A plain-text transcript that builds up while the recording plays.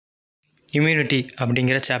Immunity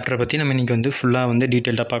அப்படிங்கிற சாப்டரை பற்றி நம்ம இன்றைக்கி வந்து ஃபுல்லாக வந்து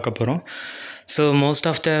டீட்டெயில்டாக பார்க்க போகிறோம். So most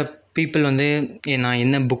of the people வந்து நான்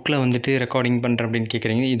என்ன புக்கில் வந்துட்டு ரெக்கார்டிங் பண்ணுறேன் அப்படின்னு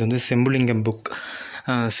கேட்குறீங்க. இது வந்து செம்புலிங்கம் புக்.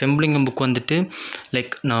 செம்புலிங்கம் புக் வந்துட்டு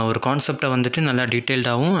லைக் நான் ஒரு கான்செப்டை வந்துட்டு நல்லா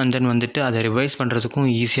டீட்டெயில்டாகவும் அண்ட் தென் வந்துட்டு அதை ரிவைஸ் பண்ணுறதுக்கும்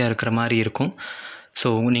ஈஸியாக இருக்கிற மாதிரி இருக்கும். ஸோ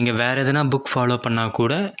நீங்கள் வேறு எதனா புக் ஃபாலோ பண்ணால்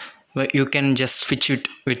கூட யூ கேன் ஜஸ்ட் ஸ்விட்ச் இட்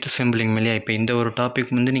வித் செம்பிளிங் இல்லையா. இப்போ இந்த ஒரு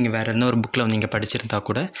டாபிக் வந்து நீங்கள் வேறு எந்த ஒரு புக்கில் நீங்கள் படிச்சிருந்தா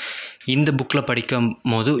கூட இந்த புக்கில் படிக்கும்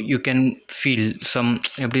போது யூ கேன் ஃபீல் சம்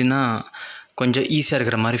எப்படின்னா கொஞ்சம் ஈஸியாக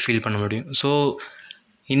இருக்கிற மாதிரி ஃபீல் பண்ண முடியும். ஸோ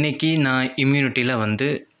இன்றைக்கி நான் இம்யூனிட்டியில் வந்து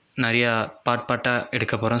நிறையா பார்ட்டாக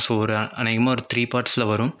எடுக்க போகிறேன். ஸோ ஒரு அநேகமாக ஒரு 3 பார்ட்ஸில்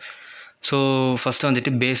வரும். ஸோ ஃபஸ்ட்டு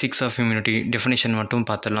வந்துட்டு பேசிக்ஸ் ஆஃப் இம்யூனிட்டி டெஃபினேஷன் மட்டும்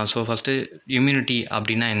பார்த்துடலாம். ஸோ ஃபஸ்ட்டு இம்யூனிட்டி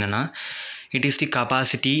அப்படின்னா என்னென்னா, it is the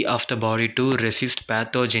capacity of the body to resist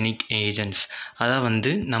pathogenic agents. அதான்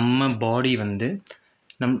வந்து நம்ம பாடி வந்து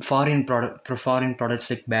foreign products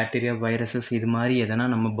like bacteria, viruses இது மாதிரி எதனா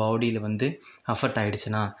நம்ம பாடியில் வந்து அஃபெக்ட்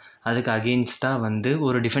ஆகிடுச்சுன்னா அதுக்கு அகெயின்ஸ்டாக வந்து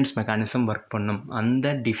ஒரு டிஃபென்ஸ் மெக்கானிசம் ஒர்க் பண்ணும்.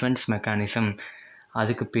 அந்த டிஃபென்ஸ் மெக்கானிசம்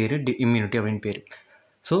அதுக்கு பேர் இம்யூனிட்டி அப்படின்னு பேர்.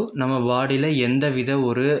 ஸோ நம்ம பாடியில் எந்த வித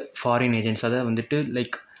ஒரு ஃபாரின் ஏஜென்ட்ஸ், அதை வந்துட்டு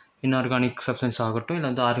லைக் இன்ஆர்கானிக் சப்ஸ்டன்ஸ் ஆகட்டும் இல்லை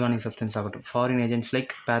வந்து ஆர்கானிக் சப்ஸ்டன்ஸ் ஆகட்டும், foreign agents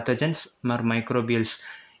like pathogens R மைக்ரோபியல்ஸ்,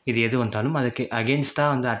 இது எது வந்தாலும் அதுக்கு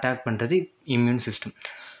அகெயின்ஸ்டாக வந்து அட்டாக் பண்ணுறது இம்யூன் சிஸ்டம்.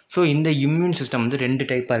 ஸோ இந்த இம்யூன் சிஸ்டம் வந்து 2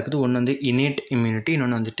 டைப்பாக இருக்குது. ஒன்று வந்து innate இம்யூனிட்டி,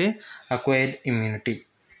 இன்னொன்று வந்துட்டு acquired immunity.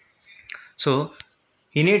 So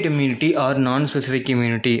innate immunity R நான் ஸ்பெசிஃபிக்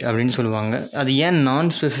இம்யூனிட்டி அப்படின்னு சொல்லுவாங்க. அது ஏன் நான்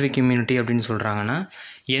ஸ்பெசிஃபிக் இம்யூனிட்டி அப்படின்னு சொல்கிறாங்கன்னா,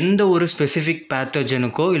 எந்த ஒரு ஸ்பெசிஃபிக்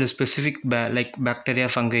பேத்தோஜனுக்கோ இல்லை ஸ்பெசிஃபிக் லைக் பாக்டீரியா,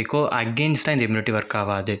 ஃபங்கைக்கோ அகெயின்ஸ்டாக இந்த இம்யூனிட்டி ஒர்க்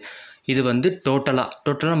ஆகாது. இது வந்து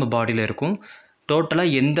டோட்டலாக நம்ம பாடியில் இருக்கும்.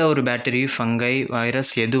 டோட்டலாக எந்த ஒரு பேக்டீரியா, ஃபங்கை,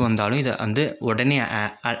 வைரஸ் எது வந்தாலும் இதை வந்து உடனே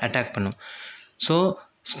அட்டாக் பண்ணும். ஸோ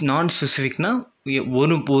நான் ஸ்பெசிஃபிக்னால்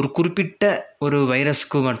ஒரு குறிப்பிட்ட ஒரு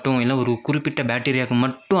வைரஸ்க்கு மட்டும் இல்லை ஒரு குறிப்பிட்ட பேக்டீரியாவுக்கு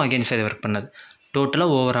மட்டும் அகெயின்ஸ்டாக இது ஒர்க் பண்ணது.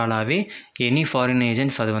 டோட்டலாக ஓவராலாகவே எனி ஃபாரின்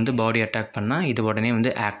ஏஜென்ட்ஸ் அது வந்து பாடி அட்டாக் பண்ணால் இது உடனே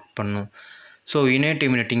வந்து ஆக்ட் பண்ணும். ஸோ innate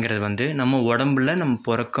இம்யூனிட்டிங்கிறது வந்து நம்ம உடம்புல நம்ம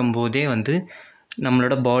பிறக்கும் போதே வந்து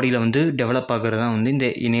நம்மளோட பாடியில் வந்து டெவலப் ஆகிறது தான் வந்து இந்த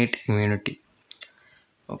innate இம்யூனிட்டி.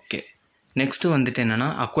 ஓகே, நெக்ஸ்ட்டு வந்துட்டு என்னென்னா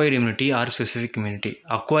acquired immunity R specific immunity.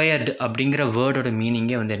 acquired அப்படிங்கிற வேர்டோட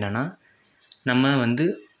மீனிங்கே வந்து என்னென்னா, நம்ம வந்து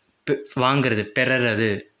வாங்கிறது, பெறுறது,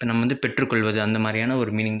 இப்போ நம்ம வந்து பெற்றுக்கொள்வது, அந்த மாதிரியான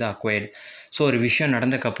ஒரு மீனிங் தான் acquired. ஸோ ஒரு விஷயம்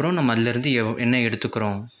நடந்ததுக்கப்புறம் நம்ம அதிலேருந்து என்ன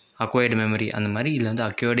எடுத்துக்கிறோம், acquired மெமரி, அந்த மாதிரி இதில் வந்து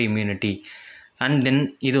acquired இம்யூனிட்டி. அண்ட் தென்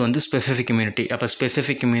இது வந்து ஸ்பெசிஃபிக் இம்யூனிட்டி. அப்போ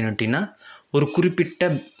ஸ்பெசிஃபிக் இம்யூனிட்டினா ஒரு குறிப்பிட்ட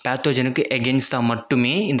பேத்தோஜனுக்கு எகெயின்ஸ்டாக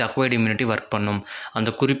மட்டுமே இந்த acquired இம்யூனிட்டி ஒர்க் பண்ணும். அந்த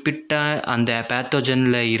குறிப்பிட்ட அந்த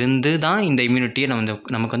பேத்தோஜனில் இருந்து தான் இந்த இம்யூனிட்டியை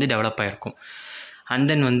நமக்கு வந்து டெவலப் ஆகிருக்கும். அண்ட்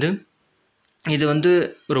தென் வந்து இது வந்து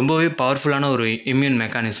ரொம்பவே பவர்ஃபுல்லான ஒரு இம்யூன்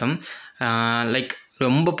மெக்கானிசம். லைக்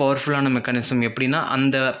ரொம்ப பவர்ஃபுல்லான மெக்கானிசம் எப்படின்னா,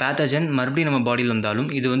 அந்த பேத்தோஜன் மறுபடியும் நம்ம பாடியில் வந்தாலும்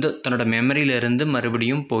இது வந்து தன்னோட மெமரியிலேருந்து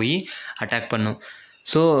மறுபடியும் போய் அட்டாக் பண்ணும்.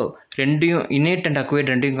 ஸோ ரெண்டையும் innate அண்ட் acquired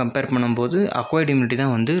ரெண்டையும் கம்பேர் பண்ணும்போது acquired இம்யூனிட்டி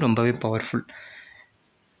தான் வந்து ரொம்பவே பவர்ஃபுல்.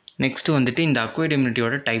 நெக்ஸ்ட்டு வந்துட்டு இந்த acquired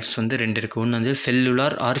இம்யூனிட்டியோட டைப்ஸ் வந்து 2 இருக்குது. ஒன்று வந்து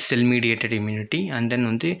cellular R sell mediated immunity, and then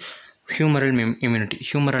வந்து ஹியூமரல் இம்யூனிட்டி.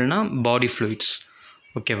 ஹியூமரல்னால் பாடி ஃப்ளூயிட்ஸ்.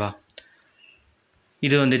 ஓகேவா,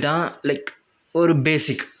 இது வந்து தான் லைக் ஒரு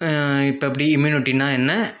பேசிக். இப்போ எப்படி இம்யூனிட்டினா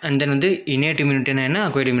என்ன, அண்ட் தென் வந்து innate இம்யூனிட்டினா என்ன,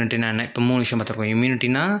 acquired இம்யூனிட்டினா என்ன, இப்போ 3 விஷயம் பார்த்துருக்கோம்.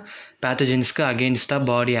 இம்யூனிட்டினா பேத்தோஜன்ஸ்க்கு அகெயின்ஸ்டாக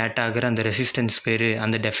பாடி ஆக்ட் ஆகிற அந்த ரெசிஸ்டன்ஸ் பேர்,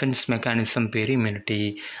 அந்த டெஃபென்ஸ் மெக்கானிசம் பேர் இம்யூனிட்டி.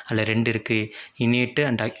 அதில் 2 இருக்குது, innate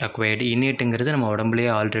அண்ட் acquired. இன்னேட்டுங்கிறது நம்ம உடம்புலேயே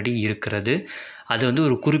ஆல்ரெடி இருக்கிறது. அது வந்து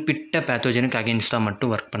ஒரு குறிப்பிட்ட பேத்தோஜனுக்கு அகெயின்ஸ்டாக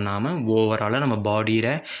மட்டும் ஒர்க் பண்ணாமல் ஓவராலாக நம்ம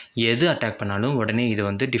பாடியில் எது அட்டாக் பண்ணாலும் உடனே இது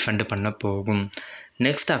வந்து டிஃபெண்ட் பண்ண போகும்.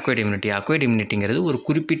 Next acquired immunity. acquired இம்யூனிட்டிங்கிறது ஒரு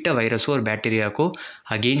குறிப்பிட்ட வைரஸோ ஒரு பேக்டீரியாவுக்கோ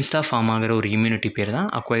அகெயின்ஸ்டாக ஃபார்ம் ஆகிற ஒரு இம்யூனிட்டி பேர் தான்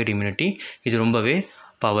acquired இம்யூனிட்டி. இது ரொம்பவே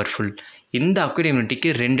பவர்ஃபுல். இந்த acquired இம்யூனிட்டிக்கு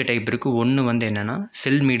 2 டைப் இருக்குது. ஒன்று வந்து என்னென்னா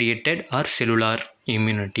செல் mediated R cellular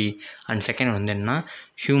immunity, and second வந்து என்னென்னா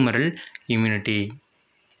ஹியூமரல் இம்யூனிட்டி.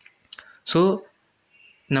 ஸோ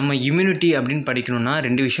நம்ம இம்யூனிட்டி அப்படின்னு படிக்கணுன்னா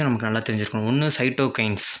 2 விஷயம் நமக்கு நல்லா தெரிஞ்சிருக்கணும். ஒன்று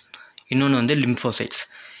சைட்டோகைன்ஸ், இன்னொன்று வந்து லிம்ஃபோசைட்ஸ்.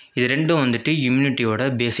 இது ரெண்டும் வந்துட்டு இம்யூனிட்டியோட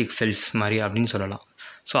பேசிக் செல்ஸ் மாதிரி அப்படின்னு சொல்லலாம்.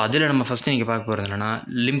 ஸோ அதில் நம்ம ஃபஸ்ட்டு நீங்கள் பார்க்க போகிறது என்னென்னா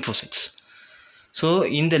லிம்ஃபோசைட்ஸ். ஸோ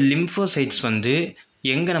இந்த லிம்ஃபோசைட்ஸ் வந்து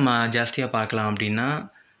எங்கே நம்ம ஜாஸ்தியாக பார்க்கலாம் அப்படின்னா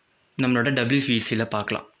நம்மளோட WBCயில்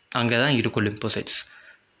பார்க்கலாம். அங்கே தான் இருக்கும் லிம்ஃபோசைட்ஸ்.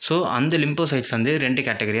 ஸோ அந்த லிம்ஃபோசைட்ஸ் வந்து 2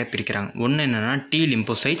 கேட்டகரியாக பிரிக்கிறாங்க. ஒன்று என்னென்னா T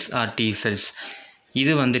lymphocytes R T cells.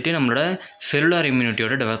 இது வந்துட்டு நம்மளோட செல்லுலார்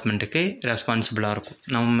இம்யூனிட்டியோட டெவலப்மெண்ட்டுக்கு ரெஸ்பான்சிபிளாக இருக்கும்.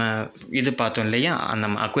 நம்ம இது பார்த்தோம் இல்லையா, அந்த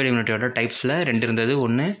acquired இம்யூனிட்டியோட டைப்ஸில் 2 இருந்தது.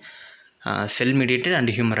 ஒன்று செல் மீடியேட்டட்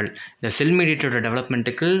அண்ட் ஹியூமரல். இந்த செல் மீடியேட்டோட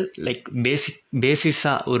டெவலப்மெண்ட்டுக்கு லைக்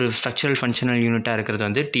பேசிஸாக ஒரு ஸ்ட்ரக்சரல் ஃபங்க்ஷனல் யூனிட்டாக இருக்கிறது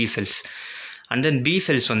வந்து T cells. And then B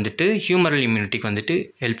cells வந்துட்டு ஹியூமரல் இம்யூனிட்டிக்கு வந்துட்டு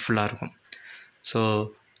ஹெல்ப்ஃபுல்லாக இருக்கும். ஸோ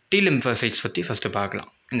டி லிம்போசைட்ஸ் பற்றி ஃபஸ்ட்டு பார்க்கலாம்.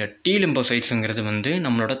 இந்த டி லிம்போசைட்ஸுங்கிறது வந்து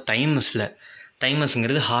நம்மளோட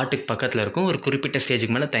தைமஸ்ங்கிறது ஹார்ட்டுக்கு பக்கத்தில் இருக்கும். ஒரு குறிப்பிட்ட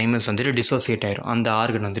ஸ்டேஜுக்கு மேலே தைமஸ் வந்துட்டு டிசோசியேட் ஆயிரும். அந்த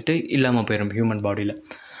ஆர்கன் வந்துட்டு இல்லாமல் போயிடும் ஹியூமன் பாடியில்.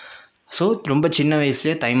 ஸோ ரொம்ப சின்ன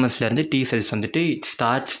வயசுலேயே தைமஸ்லேருந்து டி செல்ஸ் வந்துட்டு இட்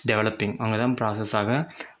ஸ்டார்ட்ஸ் டெவலப்பிங், அங்கே தான் ப்ராசஸ் ஆக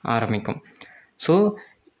ஆரம்பிக்கும். ஸோ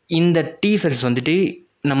இந்த டி செல்ஸ் வந்துட்டு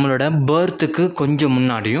நம்மளோட பேர்த்துக்கு கொஞ்சம்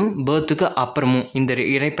முன்னாடியும் பேர்த்துக்கு அப்புறமும் இந்த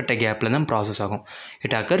இடைப்பட்ட கேப்பில் தான் ப்ராசஸ் ஆகும்.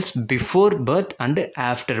 It occurs before birth and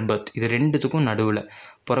after birth. இது ரெண்டுத்துக்கும் நடுவில்,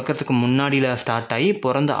 பிறக்கிறதுக்கு முன்னாடியில் ஸ்டார்ட் ஆகி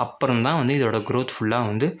பிறந்த அப்புறம் தான் வந்து இதோட க்ரோத் ஃபுல்லாக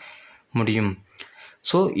வந்து முடியும்.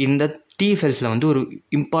 ஸோ இந்த டி செல்ஸில் வந்து ஒரு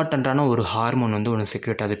இம்பார்ட்டண்ட்டான ஒரு ஹார்மோன் வந்து ஒன்று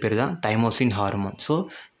செக்ரெட், அது பேர் தான் thymosin hormone. So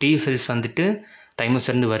D cells வந்துட்டு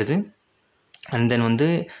தைமஸ்லேருந்து வருது. அண்ட் தென் வந்து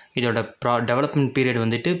இதோட டெவலப்மெண்ட் பீரியட்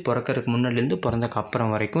வந்துட்டு பிறக்கிறதுக்கு முன்னாடிலேருந்து பிறந்தக்கு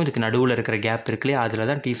அப்புறம் வரைக்கும் இதுக்கு நடுவில் இருக்கிற கேப் இருக்குல்லையே, அதில்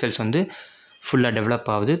தான் டி செல்ஸ் வந்து ஃபுல்லாக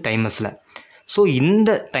டெவலப் ஆகுது தைமஸில். ஸோ இந்த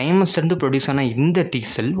தைமஸ்லேருந்து ப்ரொடியூஸ் ஆன இந்த டி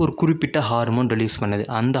செல் ஒரு குறிப்பிட்ட ஹார்மோன் ரிலீஸ் பண்ணுது.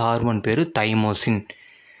 அந்த ஹார்மோன் பேர் தைமோசின்.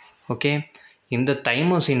 ஓகே, இந்த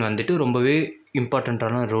தைமோசின் வந்துட்டு ரொம்பவே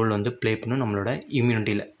இம்பார்ட்டண்ட்டான ரோல் வந்து ப்ளே பண்ணும் நம்மளோட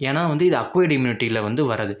இம்யூனிட்டியில். ஏன்னா வந்து இது அக்வைர்டு இம்யூனிட்டியில் வந்து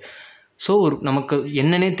வர்றது. ஸோ ஒரு நமக்கு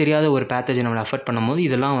என்னன்னே தெரியாத ஒரு பேத்தஜன் நம்மளை அஃபெக்ட் பண்ணும்போது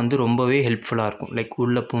இதெல்லாம் வந்து ரொம்பவே ஹெல்ப்ஃபுல்லாக இருக்கும். லைக்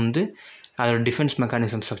உள்ளே பூந்து அதோட டிஃபென்ஸ்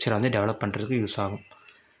மெக்கானிசம் ஸ்ட்ரக்சரை வந்து டெவலப் பண்ணுறதுக்கு யூஸ் ஆகும்.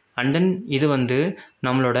 அண்ட் தென் இது வந்து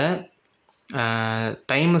நம்மளோட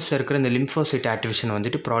தைமஸில் இருக்கிற இந்த லிம்போசைட் ஆக்டிவேஷன்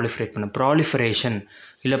வந்துட்டு ப்ராலிஃபரேட் பண்ணும். ப்ராலிஃபரேஷன்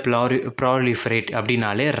இல்லை ப்ராலிஃபரேட்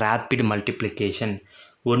அப்படின்னாலே ரேப்பிட் மல்டிப்ளிகேஷன்.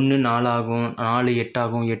 1 4 ஆகும், 4 8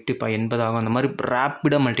 ஆகும், 8 80 ஆகும், அந்த மாதிரி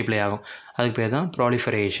ரேப்பிடாக மல்டிப்ளை ஆகும். அதுக்கு பேர் தான்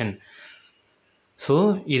ப்ராலிஃபரேஷன். ஸோ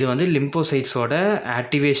இது வந்து லிம்போசைட்ஸோட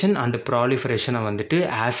ஆக்டிவேஷன் அண்டு ப்ராலிஃபரேஷனை வந்துட்டு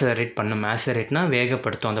ஆசலரேட் பண்ணும். ஆசலரேட்னா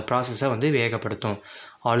வேகப்படுத்தும், அந்த ப்ராசஸை வந்து வேகப்படுத்தும்.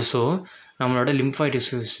 ஆல்சோ நம்மளோட லிம்ஃபாய்ட்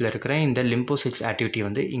டிஷ்யூஸில் இருக்கிற இந்த லிம்போசைட்ஸ் ஆக்டிவிட்டி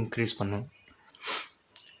வந்து இன்க்ரீஸ் பண்ணும்.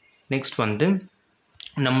 நெக்ஸ்ட் வந்து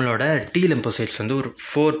நம்மளோட டி லிம்போசைட்ஸ் வந்து ஒரு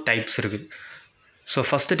 4 டைப்ஸ் இருக்குது. ஸோ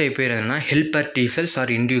ஃபஸ்ட்டு டைப் பேர் என்னென்னா helper D cells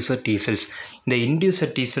R inducer D cells. இந்த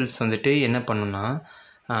இன்டியூசர் டி செல்ஸ் வந்துட்டு என்ன பண்ணுன்னா,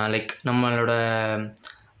 லைக் நம்மளோட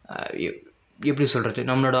எப்படி சொல்கிறது,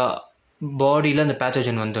 நம்மளோட பாடியில் அந்த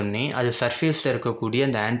பேத்தோஜன் வந்தோடனே அது சர்ஃபேஸில் இருக்கக்கூடிய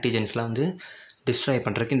அந்த ஆன்டிஜென்ஸ்லாம் வந்து டிஸ்ட்ராய்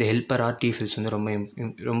பண்ணுறதுக்கு இந்த ஹெல்பர் ஆர் டி செல்ஸ் வந்து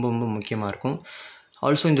ரொம்ப ரொம்ப முக்கியமாக இருக்கும்.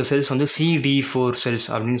 ஆல்சோ இந்த செல்ஸ் வந்து CD4 செல்ஸ்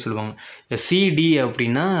அப்படின்னு சொல்லுவாங்க. இந்த CD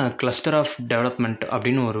அப்படின்னா கிளஸ்டர் ஆஃப் டெவலப்மெண்ட்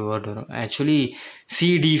அப்படின்னு ஒரு வேர்ட் வரும். ஆக்சுவலி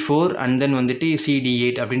CD4 அண்ட் தென் வந்துட்டு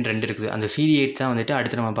CD8 அப்படின்னு 2 இருக்குது. அந்த CD8 தான் வந்துட்டு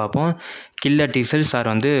அடுத்து நம்ம பார்ப்போம் கில்லர் டி செல்ஸ்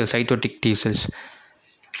ஆர் வந்து சைட்டோட்டிக் D cells.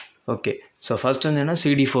 Okay, so first வந்து என்ன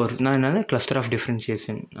CD4னா என்னது cluster of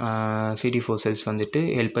differentiation. CD4 cells வந்துட்டு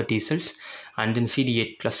helper D cells. And then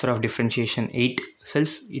CD8 cluster of differentiation 8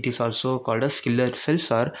 cells. It is also called as killer cells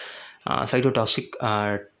R cytotoxic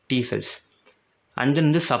D cells. And then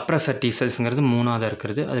வந்து suppressor D செல்ஸுங்கிறது 3ஆவதாக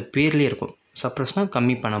இருக்கிறது. அது பேர்லேயே இருக்கும். சப்ரஸ்னால்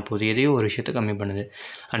கம்மி பண்ண போகுது, எதையோ ஒரு விஷயத்தை கம்மி பண்ணுது.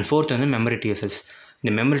 அண்ட் ஃபோர்த் வந்து மெமரி டி செல்ஸ்.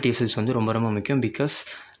 இந்த மெமரி டி செல்ஸ் வந்து ரொம்ப முக்கியம். பிகாஸ்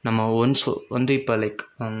நம்ம ஒன்ஸ் வந்து இப்போ லைக்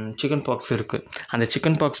சிக்கன் பாக்ஸ் இருக்குது, அந்த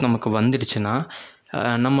சிக்கன் பாக்ஸ் நமக்கு வந்துடுச்சுன்னா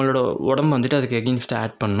நம்மளோட உடம்பு வந்துட்டு அதுக்கு எகெயின்ஸ்டாக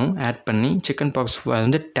ஆட் பண்ணி சிக்கன் பாக்ஸ்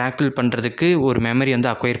வந்து டேக்கிள் பண்ணுறதுக்கு ஒரு மெமரி வந்து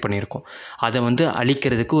அக்வயர் பண்ணியிருக்கோம். அதை வந்து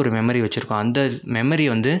அழிக்கிறதுக்கு ஒரு மெமரி வச்சுருக்கோம். அந்த மெமரி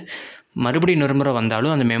வந்து மறுபடியும் இன்னொரு முறை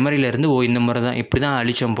வந்தாலும் அந்த மெமரியிலேருந்து இந்த முறை தான் இப்படி தான்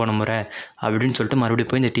அழிச்சோம் போன முறை அப்படின்னு சொல்லிட்டு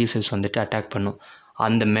மறுபடியும் போய் இந்த டி செல்ஸ் வந்துட்டு அட்டாக் பண்ணும்.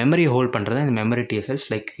 அந்த மெமரி ஹோல்ட் பண்ணுறது இந்த memory D cells.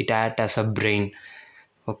 Like it act as a brain.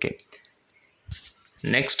 Okay,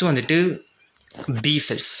 next வந்துட்டு பி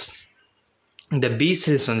செல்ஸ். இந்த பி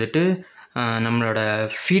செல்ஸ் வந்துட்டு நம்மளோட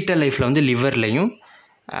ஃபீட்டல் லைஃப்பில் வந்து லிவர்லேயும்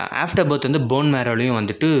ஆஃப்டர் பர்த் வந்து போன் மேரோலையும்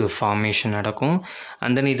வந்துட்டு ஃபார்மேஷன் நடக்கும்.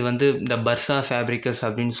 அண்ட் தென் இது வந்து இந்த பர்சா ஃபேப்ரிக்கஸ்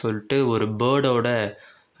அப்படின்னு சொல்லிட்டு ஒரு பேர்டோட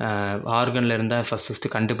ஆர்கனில் இருந்தால்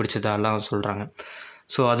ஃபஸ்ட்டு கண்டுபிடிச்சதெல்லாம் சொல்கிறாங்க.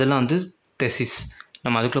 ஸோ அதெல்லாம் வந்து தெசிஸ்,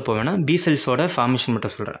 நம்ம அதுக்குள்ளே போக வேணாம். பி செல்ஸோட ஃபார்மேஷன்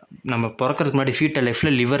மட்டும் சொல்கிறேன். நம்ம பிறக்கிறதுக்கு முன்னாடி ஃபீட்டல்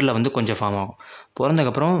லைஃப்பில் லிவரில் வந்து கொஞ்சம் ஃபார்ம் ஆகும்.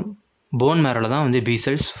 பிறந்ததுக்கப்புறம் போன் மேரோவில் தான் வந்து பி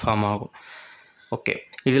செல்ஸ் ஃபார்ம் ஆகும். ஓகே,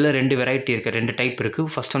 இதில் 2 வெரைட்டி இருக்குது, 2 டைப் இருக்குது.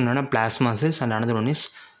 ஃபஸ்ட் ஒன்று என்னென்னா plasma cells and another one is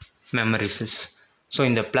memory cells. So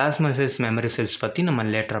இந்த பிளாஸ்மா செல்ஸ் மெமரி செல்ஸ் பற்றி நம்ம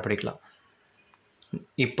லேட்டராக படிக்கலாம்.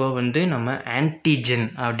 இப்போ வந்து நம்ம ஆன்டிஜென்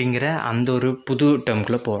அப்படிங்கிற அந்த ஒரு புது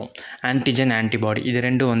டேர்முக்குள்ளே போகிறோம். ஆன்டிஜென் ஆன்டிபாடி இது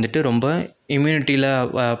ரெண்டும் வந்துட்டு ரொம்ப இம்யூனிட்டியில்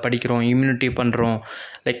படிக்கிறோம், இம்யூனிட்டி பண்ணுறோம்.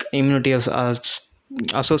 லைக் இம்யூனிட்டியை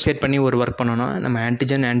அசோசியேட் பண்ணி ஒரு ஒர்க் பண்ணோன்னா நம்ம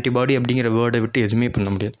ஆன்டிஜென் ஆன்டிபாடி அப்படிங்கிற வேர்டை விட்டு எதுவுமே பண்ண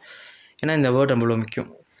முடியாது. ஏன்னா இந்த வேர்டு அவ்வளோ முக்கியம்.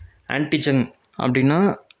 ஆன்டிஜென் அப்படின்னா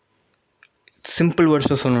சிம்பிள்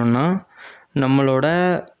வேர்ட்ஸில் சொல்லணுன்னா நம்மளோட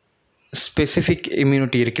ஸ்பெசிஃபிக்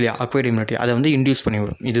இம்யூனிட்டி இருக்கு இல்லையா, அக்வைர்டு இம்யூனிட்டி, அதை வந்து இன்டியூஸ் பண்ணி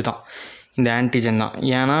விடும். இதுதான் இந்த ஆன்டிஜென் தான்.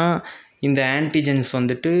 ஏன்னா இந்த ஆன்டிஜென்ஸ்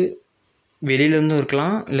வந்துட்டு வெளியிலேருந்தும்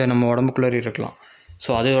இருக்கலாம், இல்லை நம்ம உடம்புக்குள்ளே இருக்கலாம். ஸோ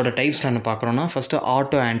அதோட டைப்ஸ் நான் பார்க்குறோன்னா first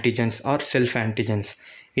auto antigens R self antigens.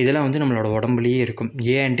 இதெல்லாம் வந்து நம்மளோட உடம்புலேயே இருக்கும்.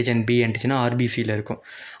 ஏ ஆன்டிஜன் பி ஆன்டிஜன் ஆர்பிசியில் இருக்கும்.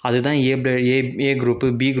 அதுதான் ஏ குரூப்பு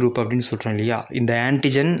பி குரூப் அப்படின்னு சொல்கிறோம் இல்லையா. இந்த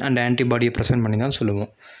ஆன்டிஜன் அண்ட் ஆன்டிபாடியை ப்ரெசென்ட் பண்ணி தான்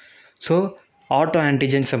சொல்லுவோம். ஸோ ஆட்டோ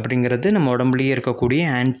ஆன்டிஜென்ஸ் அப்படிங்கிறது நம்ம உடம்புலேயே இருக்கக்கூடிய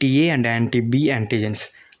anti A and anti B antigens.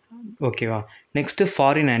 ஓகேவா. Next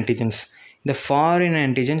foreign antigens. இந்த ஃபாரின்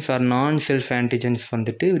ஆன்டிஜென்ஸ் ஆர் நான் செல்ஃப் ஆன்டிஜென்ஸ்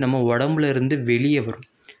வந்துட்டு நம்ம உடம்புல இருந்து வெளியே வரும்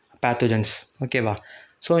பேத்தோஜன்ஸ். ஓகேவா.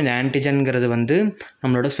 ஸோ இந்த ஆன்டிஜன்கிறது வந்து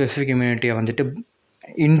நம்மளோட ஸ்பெசிஃபிக் இம்யூனிட்டியை வந்துட்டு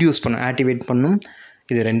இன்டியூஸ் பண்ணும், ஆக்டிவேட் பண்ணும்.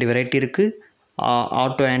 இது 2 வெரைட்டி இருக்குது,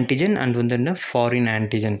 ஆட்டோ ஆன்டிஜன் அண்ட் வந்து என்ன ஃபாரின்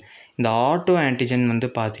ஆன்டிஜன். இந்த ஆட்டோ ஆன்டிஜன் வந்து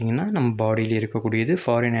பார்த்திங்கன்னா நம்ம பாடியில் இருக்கக்கூடியது.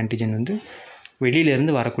 ஃபாரின் ஆன்டிஜன் வந்து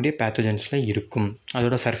வெளியிலேருந்து வரக்கூடிய பேத்தோஜன்ஸில் இருக்கும்,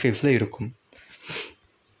 அதோட சர்ஃபேஸில் இருக்கும்.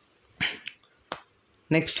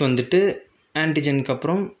 நெக்ஸ்ட் வந்துட்டு ஆன்டிஜனுக்கு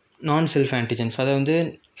அப்புறம் நான் செல்ஃப் ஆன்டிஜென்ஸ். அதை வந்து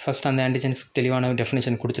ஃபஸ்ட் அந்த ஆன்டிஜென்ஸ்க்கு தெளிவான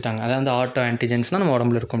டெஃபினேஷன் கொடுத்துட்டாங்க. அதாவது ஆட்டோ ஆன்டிஜென்ஸ்னால் நம்ம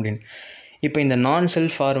உடம்புல இருக்கும் அப்படின்னு. இப்போ இந்த நான்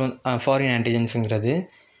செல்ஃப் ஃபாரின் ஆன்டிஜென்ஸுங்கிறது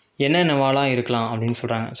என்னென்னவாலாம் இருக்கலாம் அப்படின்னு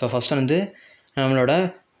சொல்கிறாங்க. ஸோ ஃபஸ்ட்டு வந்து நம்மளோட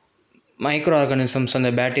மைக்ரோ ஆர்கானிசம்ஸ், அந்த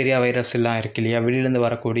பேக்டீரியா வைரஸ் எல்லாம் இருக்கு இல்லையா, வெளியிலேருந்து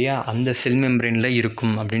வரக்கூடிய அந்த செல் மெம்பரேனில்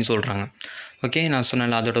இருக்கும் அப்படின்னு சொல்கிறாங்க. ஓகே, நான்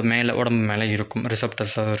சொன்னேன் அதோட மேலே உடம்பு மேலே இருக்கும்,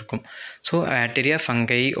 ரிசப்டர்ஸாக இருக்கும். ஸோ பேக்டீரியா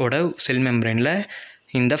ஃபங்கையோட செல் மெம்பரேனில்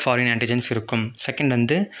இந்த ஃபாரின் ஆன்டிஜென்ஸ் இருக்கும். செகண்ட்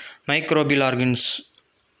வந்து மைக்ரோபியல் ஆர்கன்ஸ்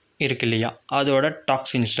இருக்கு இல்லையா, அதோட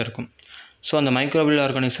டாக்ஸின்ஸில் இருக்கும். ஸோ அந்த மைக்ரோபியல்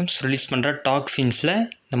ஆர்கானிசம்ஸ் ரிலீஸ் பண்ணுற டாக்ஸின்ஸில்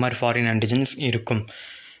இந்த மாதிரி ஃபாரின் ஆன்டிஜென்ஸ் இருக்கும்.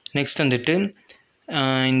 நெக்ஸ்ட் வந்துட்டு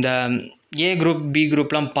இந்த ஏ குரூப் பி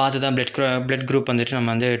குரூப்லாம் பார்த்து தான் பிளட் குரூப் வந்துட்டு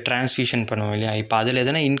நம்ம வந்து டிரான்ஸ்ஃபியூஷன் பண்ணுவோம் இல்லையா. இப்போ அதில்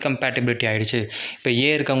எதனா இன்கம்பேட்டபிலிட்டி ஆகிடுச்சு, இப்போ ஏ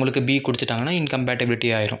இருக்கவங்களுக்கு பி கொடுத்துட்டாங்கன்னா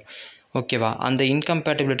இன்கம்பேட்டபிலிட்டி ஆயிரும். ஓகேவா. அந்த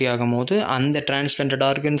இன்கம்பேட்டபிலிட்டி ஆகும்போது அந்த டிரான்ஸ்பிளான்டட்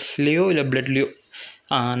ஆர்கன்ஸ்லேயோ இல்லை பிளட்லேயோ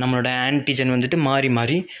நம்மளோட ஆன்டிஜன் வந்துட்டு மாறி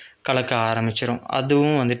மாறி கலக்க ஆரம்பிச்சிடும்.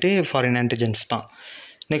 அதுவும் வந்துட்டு ஃபாரின் ஆன்டிஜென்ஸ் தான்.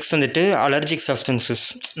 நெக்ஸ்ட் வந்துட்டு அலர்ஜிக் சப்ஸ்டன்சஸ்,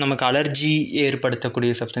 நமக்கு அலர்ஜி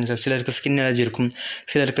ஏற்படுத்தக்கூடிய சப்ஸ்டன்சஸ். சிலருக்கு ஸ்கின் அலர்ஜி இருக்கும்,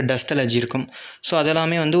 சிலருக்கு டஸ்ட் அலர்ஜி இருக்கும். ஸோ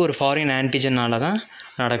அதெல்லாமே வந்து ஒரு ஃபாரின் ஆன்டிஜனால் தான்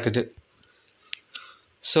நடக்குது.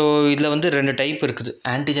 ஸோ இதில் வந்து 2 டைப் இருக்குது.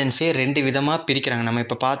 ஆன்டிஜென்ஸே 2 விதமாக பிரிக்கிறாங்க. நம்ம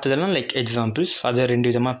இப்போ பார்த்ததெல்லாம் லைக் எக்ஸாம்பிள்ஸ், அதை 2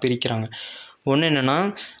 விதமாக பிரிக்கிறாங்க. ஒன்று என்னென்னா,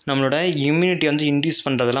 நம்மளோட இம்யூனிட்டி வந்து இன்டியூஸ்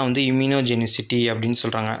பண்ணுறதெல்லாம் வந்து இம்யூனோஜெனிசிட்டி அப்படின்னு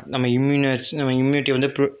சொல்கிறாங்க. நம்ம இம்யூனிட்டி வந்து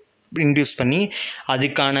இன்டியூஸ் பண்ணி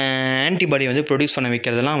அதுக்கான ஆன்டிபாடி வந்து ப்ரொடியூஸ் பண்ண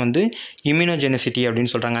வைக்கிறதெல்லாம் வந்து இம்யூனோஜெனிசிட்டி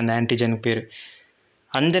அப்படின்னு சொல்கிறாங்க, அந்த ஆன்டிஜனுக்கு பேர்.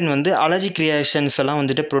 அண்ட் தென் வந்து அலர்ஜிக் ரியாக்ஷன்ஸ் எல்லாம்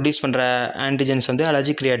வந்துட்டு ப்ரொடியூஸ் பண்ணுற ஆன்டிஜென்ஸ் வந்து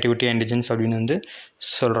அலர்ஜிக் ரியாக்டிவிட்டி ஆன்டிஜென்ஸ் அப்படின்னு வந்து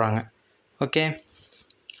சொல்கிறாங்க. ஓகே.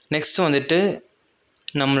 நெக்ஸ்ட்டு வந்துட்டு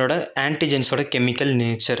நம்மளோட ஆன்டிஜென்ஸோட கெமிக்கல்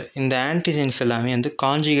நேச்சர். இந்த ஆன்டிஜென்ஸ் எல்லாமே வந்து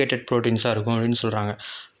கான்ஜுகேட்டட் ப்ரோட்டீன்ஸாக இருக்கும் அப்படின்னு சொல்கிறாங்க.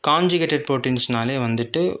 கான்ஜுகேட்டட் ப்ரோட்டீன்ஸ்னாலே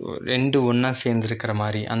வந்துட்டு 2 ஒன்றா சேர்ந்துருக்கிற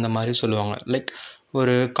மாதிரி அந்த மாதிரி சொல்லுவாங்க. லைக்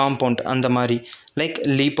ஒரு காம்பவுண்ட் அந்த மாதிரி, லைக்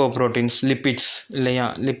லீப்போ ப்ரோட்டீன்ஸ், லிப்பிட்ஸ் இல்லையா,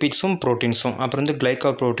 லிப்பிட்ஸும் ப்ரோட்டீன்ஸும். அப்புறம் வந்து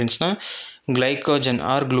கிளைக்கோ ப்ரோட்டீன்ஸ்னால் கிளைக்கோஜன்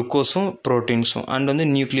ஆர் குளுக்கோஸும் ப்ரோட்டீன்ஸும். அண்ட் வந்து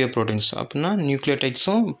நியூக்ளியோ ப்ரோட்டீன்ஸ் அப்படின்னா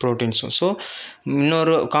நியூக்ளியோடைட்ஸும் ப்ரோட்டீன்ஸும். ஸோ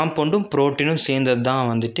இன்னொரு காம்பவுண்டும் ப்ரோட்டீனும் சேர்ந்தது தான்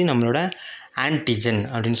வந்துட்டு நம்மளோட ஆன்டிஜன்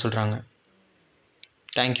அப்படின்னு சொல்கிறாங்க.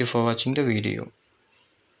 தேங்க்யூ ஃபார் வாட்சிங் த வீடியோ.